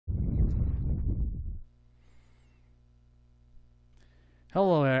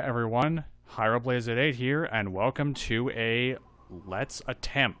Hello everyone, HyroBlaze8 here, and welcome to a Let's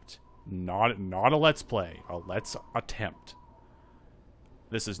Attempt. Not a Let's Play, a Let's Attempt.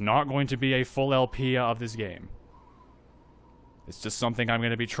 This is not going to be a full LP of this game. It's just something I'm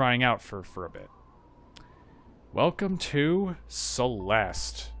going to be trying out for a bit. Welcome to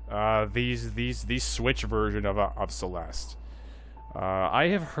Celeste. The Switch version of Celeste. I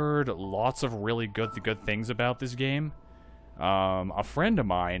have heard lots of really good things about this game. A friend of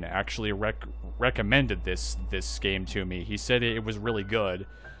mine actually recommended this game to me. He said it was really good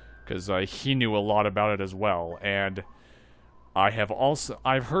because he knew a lot about it as well. And I've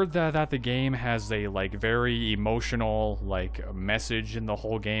heard that the game has a very emotional message in the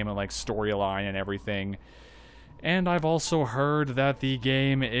whole game and storyline and everything. And I've also heard that the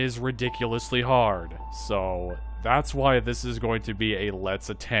game is ridiculously hard. So that's why this is going to be a Let's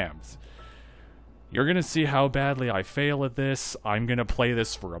Attempt. You're gonna see how badly I fail at this. I'm gonna play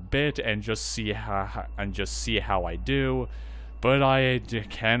this for a bit and just see how I do. But I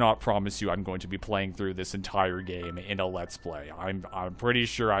cannot promise you I'm going to be playing through this entire game in a Let's Play. I'm pretty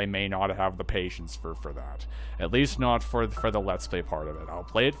sure I may not have the patience for that. At least not for the Let's Play part of it. I'll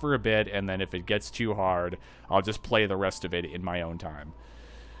play it for a bit, and then if it gets too hard, I'll just play the rest of it in my own time.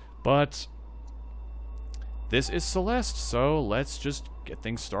 But this is Celeste, so let's just get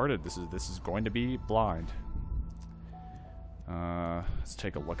things started. This is going to be blind. Let's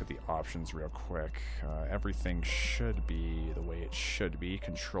take a look at the options real quick. Everything should be the way it should be.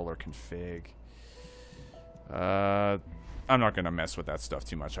 Controller config. I'm not gonna mess with that stuff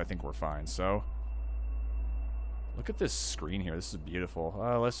too much. I think we're fine. So, look at this screen here. This is beautiful.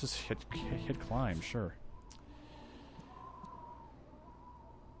 Let's just hit climb. Sure.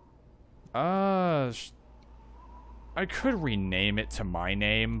 I could rename it to my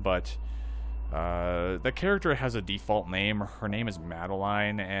name, but the character has a default name. Her name is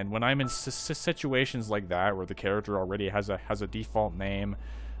Madeline, and when I'm in situations like that where the character already has a default name,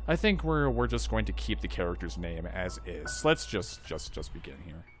 I think we're just going to keep the character's name as is. So let's just begin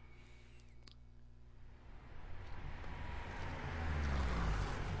here.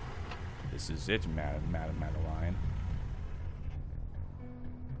 This is it, Madeline.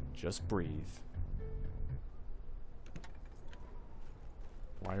 Just breathe.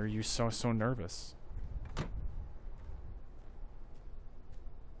 Why are you so nervous?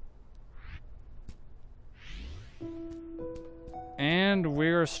 And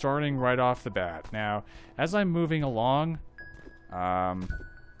we're starting right off the bat. Now, as I'm moving along,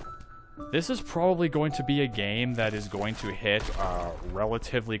 this is probably going to be a game that is going to hit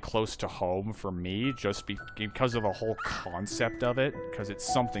relatively close to home for me, just because of the whole concept of it, because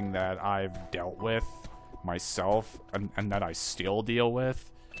it's something that I've dealt with myself and that I still deal with.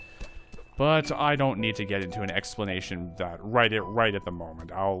 But I don't need to get into an explanation that right at the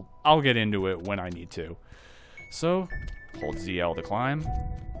moment. I'll get into it when I need to. So, hold ZL to climb.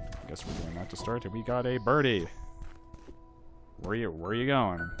 I guess we're doing that to start. And we got a birdie. Where are you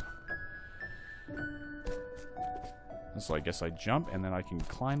going? So I guess I jump and then I can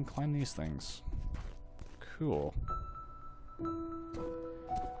climb these things. Cool.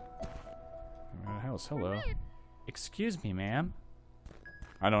 House, hello. Excuse me, ma'am.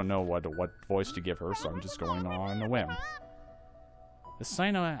 I don't know what voice to give her, so I'm just going on a whim. The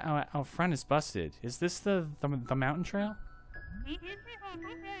sign out front is busted. Is this the mountain trail?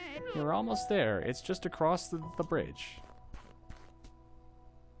 You're almost there. It's just across the bridge.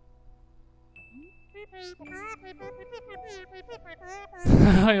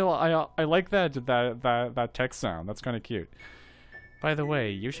 I like that text sound. That's kind of cute. By the way,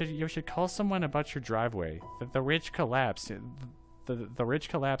 you should call someone about your driveway. The ridge collapsed. The ridge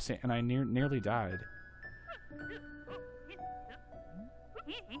collapsed and I nearly died.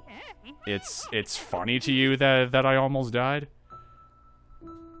 It's funny to you that I almost died?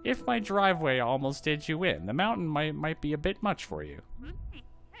 If my driveway almost did you in, the mountain might be a bit much for you.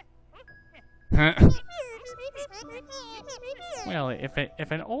 Well, if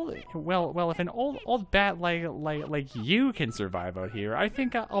an old bat like you can survive out here, I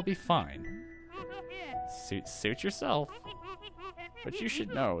think I'll be fine. Suit yourself. But you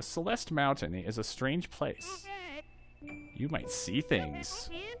should know, Celeste Mountain is a strange place. You might see things.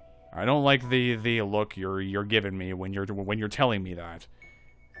 I don't like the look you're giving me when you're telling me that.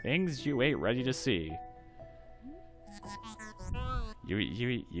 Things you ain't ready to see.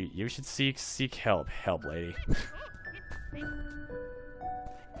 You should seek help, lady.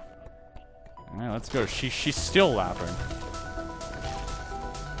 Alright, let's go. She's still laughing.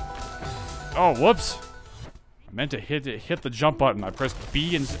 Oh, whoops. I meant to hit the jump button. I pressed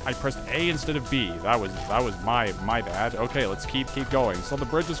B and I pressed A instead of B. That was my bad. Okay, let's keep going. So the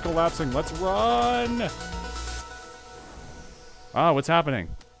bridge is collapsing. Let's run. Ah, what's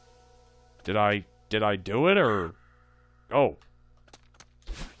happening? Did I do it or? Oh.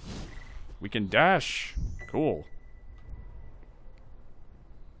 We can dash. Cool.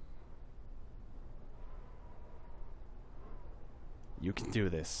 You can do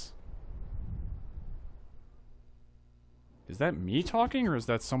this. Is that me talking, or is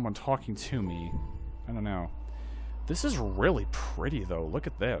that someone talking to me? I don't know. This is really pretty, though. Look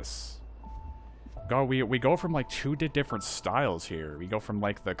at this. God, we go from, like, two different styles here. We go from,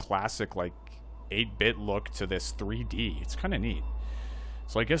 like, the classic, like, 8-bit look to this 3D. It's kind of neat.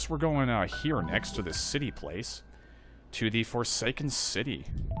 So I guess we're going here next to this city place. To the Forsaken City.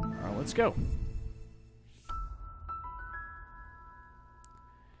 Let's go.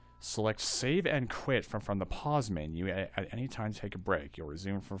 Select save and quit from the pause menu. At any time, take a break. You'll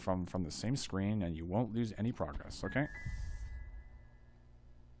resume from the same screen, and you won't lose any progress. Okay.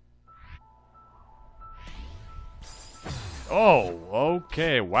 Oh,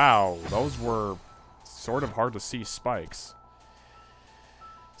 okay. Wow, those were sort of hard to see spikes.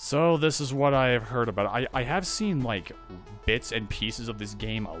 So this is what I have heard about. I have seen like bits and pieces of this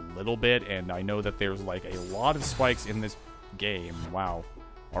game a little bit, and I know that there's like a lot of spikes in this game. Wow.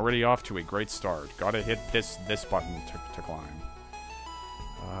 Already off to a great start. Gotta hit this button to climb.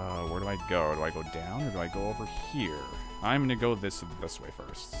 Where do I go? Do I go down or do I go over here? I'm gonna go this way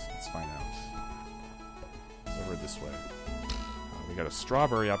first. Let's find out. It's over this way. We got a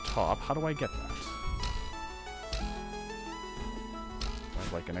strawberry up top. How do I get that? Do I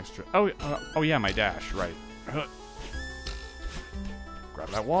have like an extra... Oh yeah, my dash, right. Grab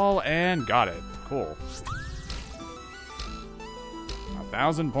that wall and got it. Cool.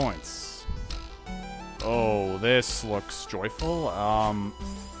 1,000 points. Oh, this looks joyful.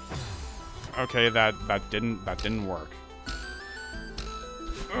 Okay, that didn't work.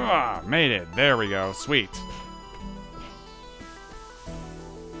 Made it. There we go. Sweet.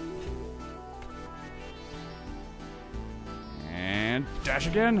 And dash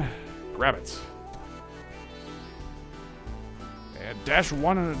again. Grab it. And dash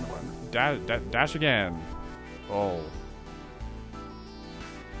one and dash again. Oh.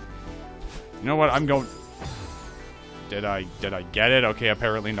 You know what? I'm going... Did I get it? Okay,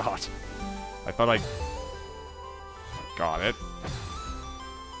 apparently not. I thought I got it.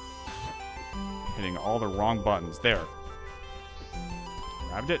 Hitting all the wrong buttons. There.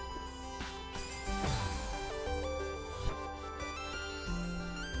 Grabbed it.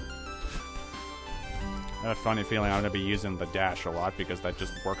 I have a funny feeling I'm going to be using the dash a lot because that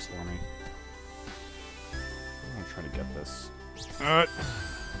just works for me. I'm going to try to get this.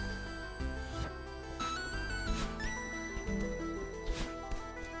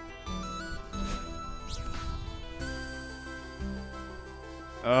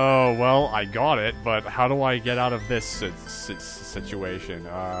 Oh, well, I got it, but how do I get out of this situation?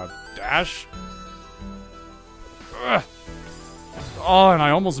 Dash? Ugh. Oh, and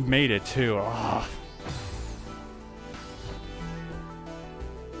I almost made it, too. Ugh.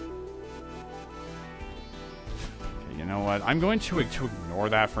 Okay, you know what? I'm going to ignore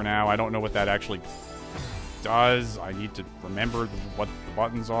that for now. I don't know what that actually does. I need to remember what the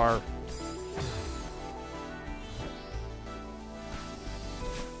buttons are.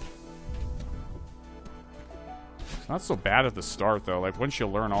 Not so bad at the start, though. Like, once you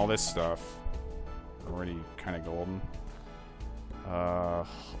learn all this stuff, already kind of golden. Oh.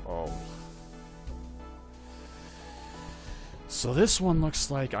 So this one looks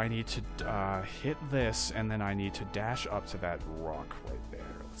like I need to hit this, and then I need to dash up to that rock right there.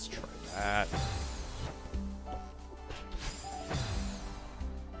 Let's try that.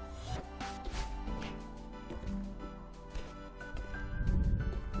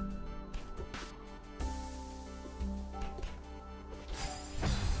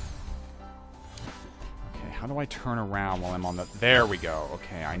 How do I turn around while I'm on the... There we go.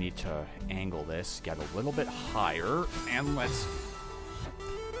 Okay, I need to angle this, get a little bit higher, and let's...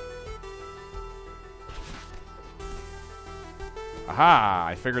 Aha!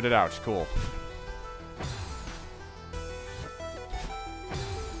 I figured it out. Cool.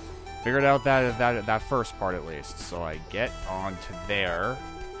 Figured out that first part at least. So I get onto there.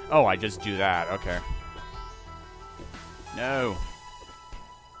 Oh, I just do that. Okay. No.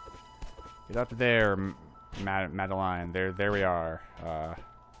 Get up there, Madeline. There we are.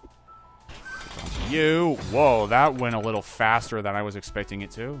 You. Whoa, that went a little faster than I was expecting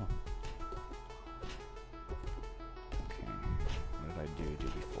it to. Okay. What did I do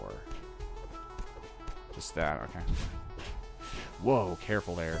before? just that. Okay. Whoa,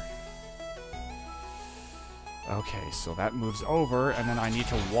 careful there. Okay, so that moves over, and then I need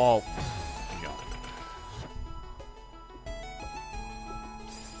to wall... God.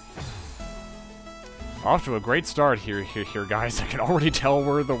 Off to a great start here, guys. I can already tell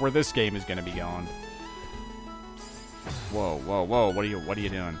where this game is going to be going. Whoa, whoa, whoa! What are you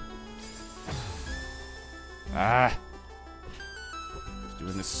doing? Ah! I was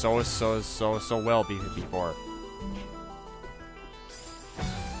doing this so well before. I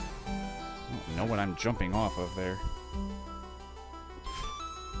don't know what I'm jumping off of there.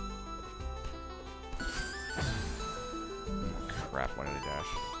 Oh, crap! Why did I dash?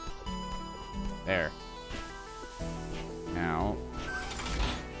 There. Now.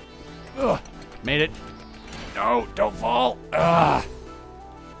 Ugh! Made it. No! Don't fall! Ugh!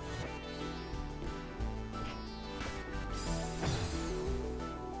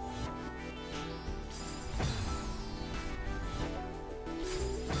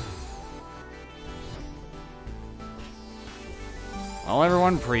 Well,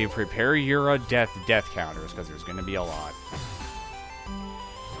 everyone, prepare your death counters, because there's going to be a lot.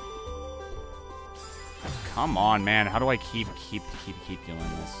 Come on, man. How do I keep doing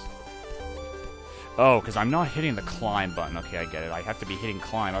this? Oh, because I'm not hitting the climb button. Okay, I get it. I have to be hitting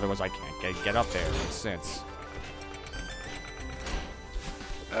climb, otherwise I can't get up there. Makes sense.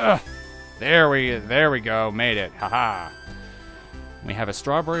 Ugh. There we go. Made it. Haha. We have a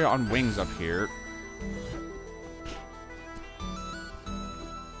strawberry on wings up here.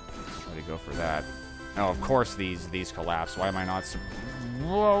 Go for that. Oh, of course these collapse. Why am I not?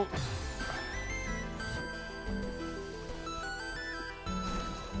 Whoa!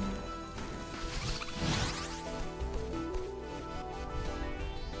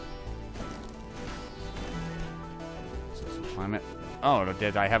 So climb it. Oh,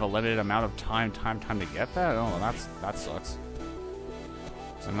 did I have a limited amount of time to get that? Oh, that sucks.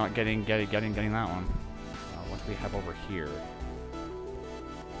 So I'm not getting that one. What do we have over here?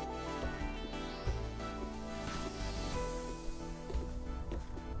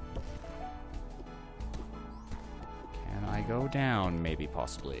 Go down, maybe,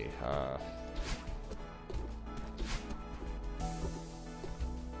 possibly.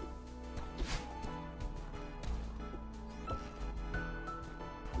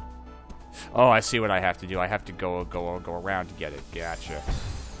 Oh, I see what I have to do. I have to go around to get it. Gotcha.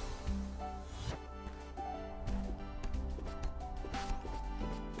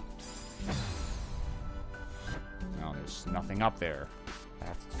 No, there's nothing up there. I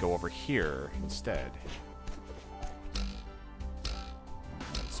have to go over here instead.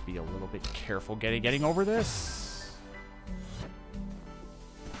 Be a little bit careful getting over this.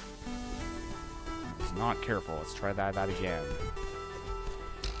 It's not careful. Let's try that again.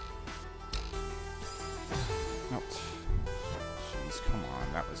 Oh, jeez, come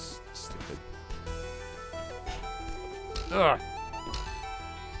on. That was stupid. Ugh.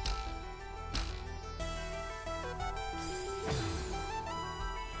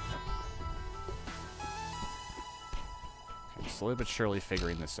 Slowly but surely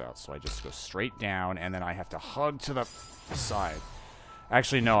figuring this out. So I just go straight down, and then I have to hug to the side.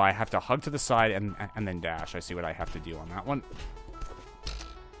 Actually, no, I have to hug to the side and then dash. I see what I have to do on that one.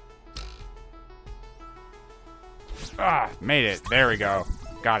 Ah, made it. There we go.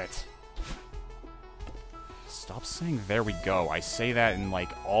 Got it. Stop saying "there we go." I say that in like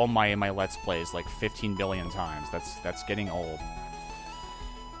all my Let's Plays like 15 billion times. That's getting old.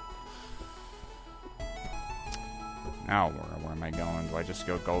 Now, where am I going? Do I just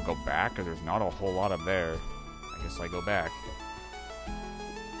go back? Because there's not a whole lot up there. I guess I go back. And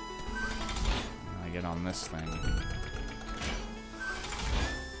I get on this thing.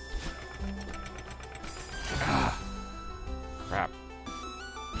 Ah! Crap.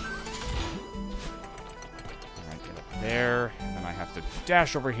 Alright, get up there. And then I have to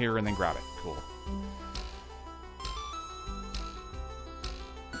dash over here and then grab it. Cool.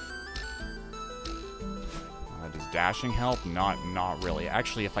 Dashing help? Not really.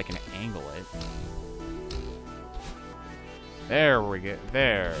 Actually, if I can angle it. There we get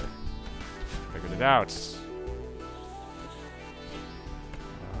there. Figured it out.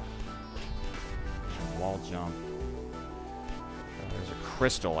 Wall jump. There's a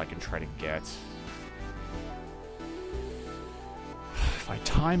crystal I can try to get. If I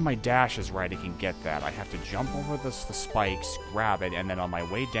time my dashes right, I can get that. I have to jump over the spikes, grab it, and then on my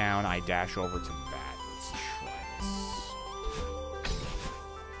way down, I dash over to that. Let's try this.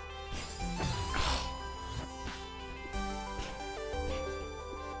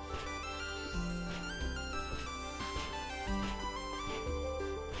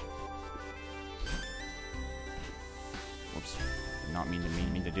 Did not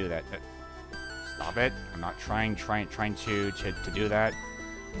mean to do that. Stop it. I'm not trying to do that.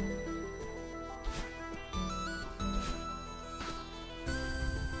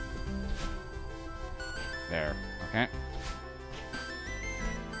 There. Okay.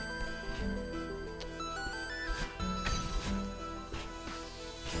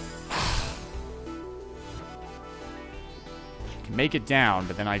 Can make it down,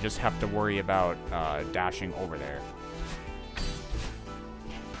 but then I just have to worry about dashing over there.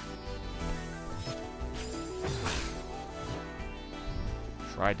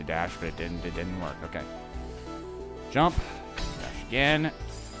 Tried to dash, but it didn't work. Okay. Jump. Dash again.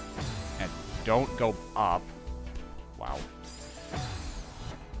 And don't go up. Wow.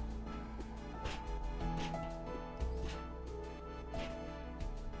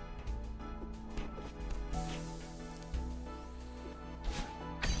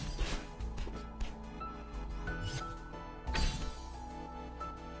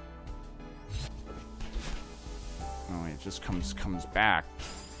 Oh, it just comes back.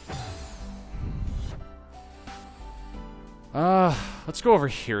 Let's go over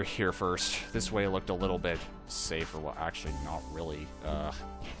here first. This way it looked a little bit safer. Well, actually, not really.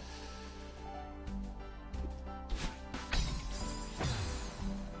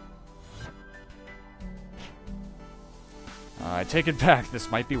 I take it back. This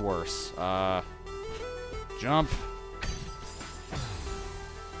might be worse. Jump.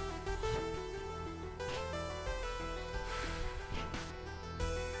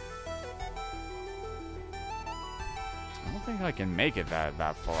 I don't think I can make it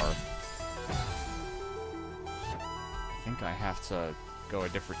that far. I think I have to go a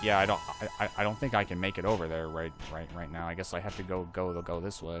different. Yeah, I don't think I can make it over there right now. I guess I have to go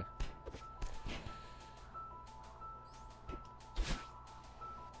this way.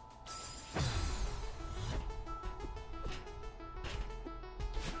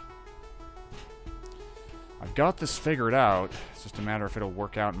 I've got this figured out. It's just a matter if it'll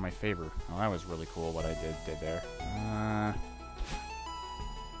work out in my favor. Oh, that was really cool what I did there.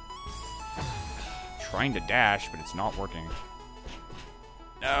 Trying to dash, but it's not working.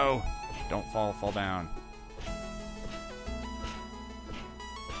 No! Don't fall down.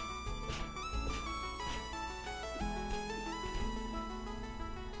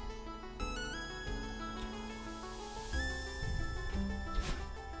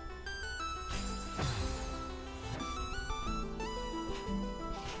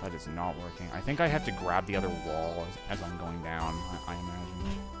 That is not working. I think I have to grab the other wall as I'm going down, I imagine.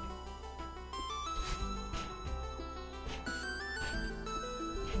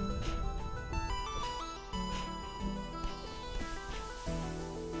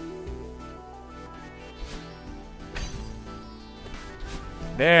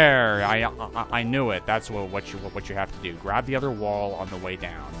 There! I knew it. That's what you have to do. Grab the other wall on the way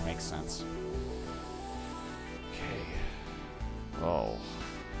down. Makes sense. Okay. Oh.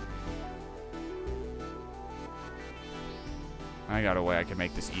 I got a way I can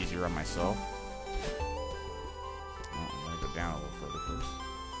make this easier on myself. Oh, I'm gonna go down a little further first.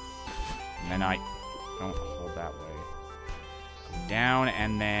 And then I don't hold that way. Go down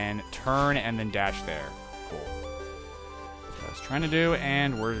and then turn and then dash there. Cool. That's what I was trying to do,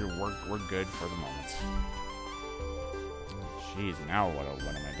 and we're good for the moment. Jeez, now what am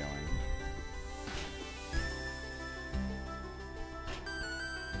I doing?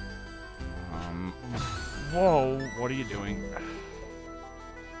 Whoa, what are you doing?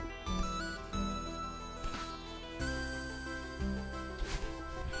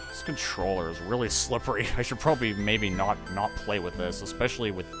 This controller is really slippery. I should probably maybe not play with this,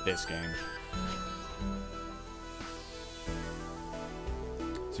 especially with this game.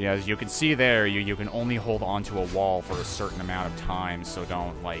 So yeah, as you can see there, you can only hold onto a wall for a certain amount of time, so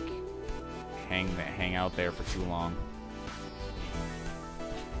don't like hang out there for too long.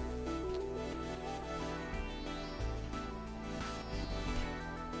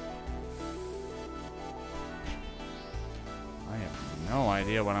 No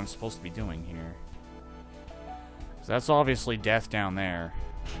idea what I'm supposed to be doing here. So that's obviously death down there.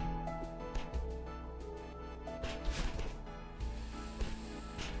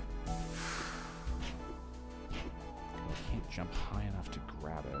 I can't jump high enough to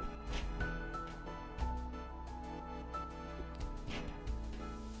grab it.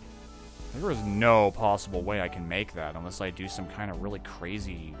 There is no possible way I can make that unless I do some kind of really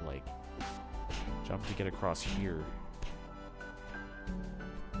crazy, like, jump to get across here.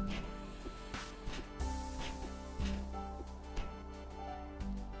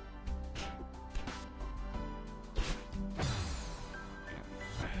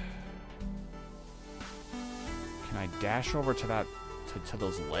 Dash over to that to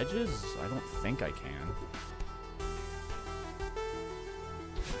those ledges? I don't think I can.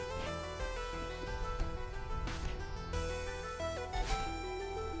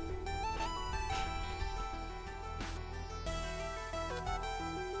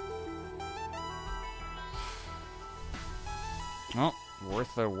 Well,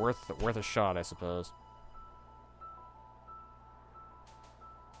 worth a shot, I suppose.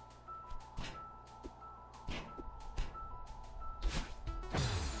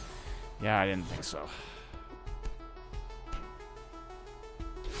 Yeah, I didn't think so.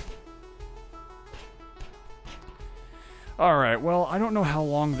 Alright, well, I don't know how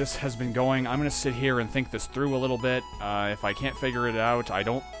long this has been going. I'm gonna sit here and think this through a little bit. If I can't figure it out,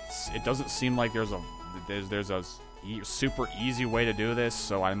 it doesn't seem like there's a super easy way to do this,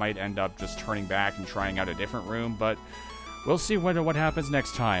 so I might end up just turning back and trying out a different room, but we'll see what happens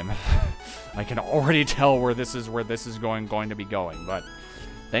next time. I can already tell where this is going to be going, but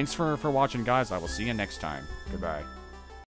thanks for watching, guys. I will see you next time. Goodbye.